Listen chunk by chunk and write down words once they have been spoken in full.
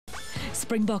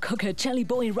Springbok hooker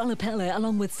Chillyboy Ralepelle,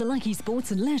 along with Selaki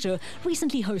Sports and Leisure,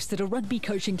 recently hosted a rugby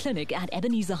coaching clinic at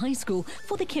Ebenezer High School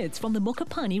for the kids from the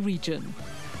Mokopane region.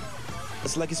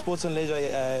 Selaki Sports and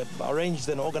Leisure arranged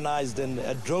and organized and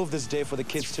drove this day for the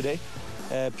kids today,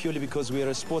 purely because we are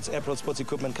a sports apparel, sports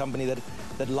equipment company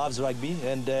that loves rugby,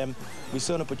 and we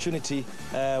saw an opportunity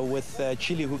with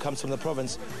Chili, who comes from the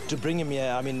province, to bring him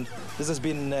here. I mean, this has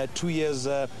been 2 years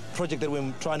project that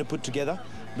we're trying to put together.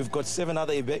 We've got 7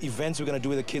 other events we're going to do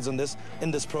with the kids in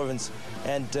this province,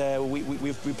 and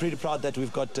we're pretty proud that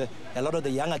we've got a lot of the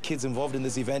younger kids involved in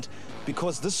this event,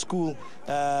 because this school,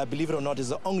 believe it or not, is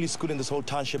the only school in this whole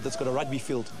township that's got a rugby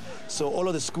field. So all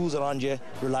of the schools around here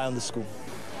rely on the school.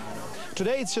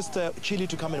 Today it's just Chili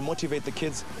to come and motivate the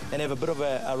kids and have a bit of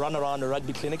a run around a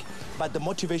rugby clinic, but the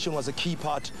motivation was a key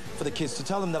part for the kids, to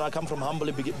tell them that I come from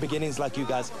humble beginnings like you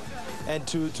guys, and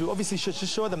to obviously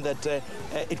show them that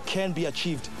it can be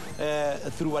achieved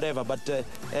through whatever, but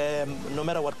no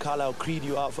matter what color or creed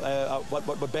you are,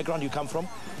 what background you come from,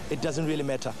 it doesn't really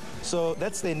matter. So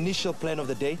that's the initial plan of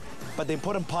the day, but the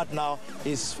important part now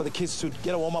is for the kids to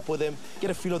get a warm-up with him, get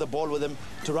a feel of the ball with him,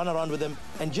 to run around with him,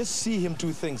 and just see him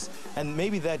do things, and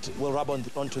maybe that will rub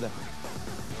onto them.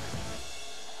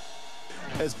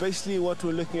 It's basically what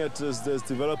we're looking at is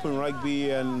developing rugby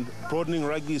and broadening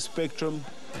rugby spectrum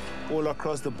all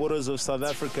across the borders of South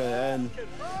Africa, and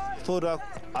thought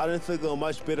I don't think there are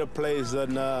much better place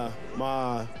than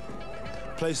my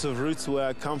place of roots where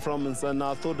I come from, and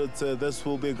I thought that this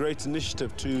will be a great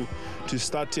initiative to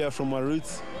start here from my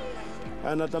roots.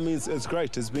 And I mean, it's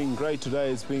great. It's been great today.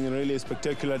 It's been really a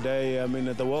spectacular day. I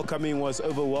mean, the welcoming was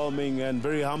overwhelming and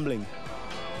very humbling.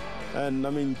 And I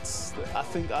mean,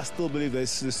 I still believe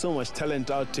there's so much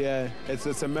talent out here.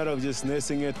 It's a matter of just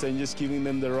nursing it and just giving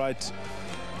them the right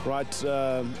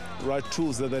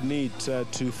tools that they need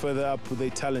to further up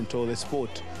their talent or their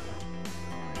sport.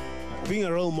 Being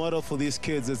a role model for these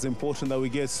kids, it's important that we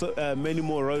get many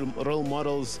more role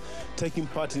models taking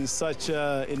part in such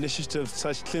initiatives,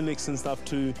 such clinics and stuff,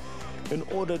 in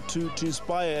order to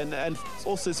inspire, and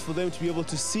also it's for them to be able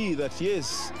to see that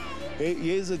yes,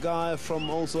 here's a guy from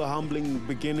also humbling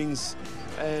beginnings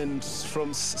and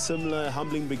from similar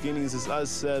humbling beginnings as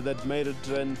us that made it,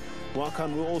 and why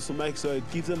can't we also make so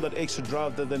it gives them that extra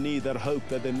drive that they need, that hope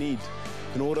that they need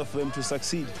in order for them to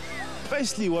succeed.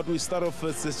 Basically what we start off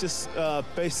with is just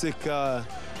basic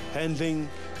handling,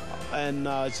 and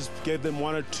just gave them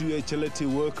 1 or 2 agility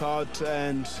workout,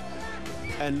 and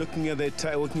looking at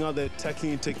working out their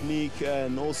tackling technique,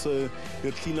 and also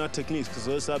your clean-out techniques, because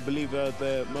those, I believe, are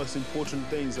the most important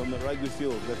things on the rugby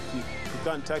field. That if you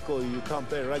can't tackle, you can't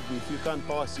play rugby. If you can't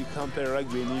pass, you can't play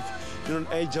rugby. And if you're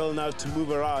not agile enough to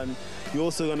move around, you're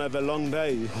also going to have a long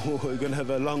day, or you're going to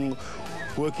have a long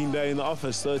working day in the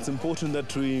office. So it's important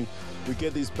that we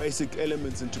get these basic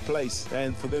elements into place,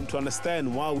 and for them to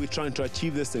understand why we're trying to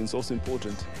achieve this thing is also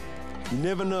important. You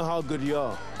never know how good you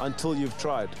are until you've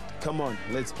tried. Come on,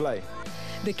 let's play.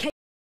 The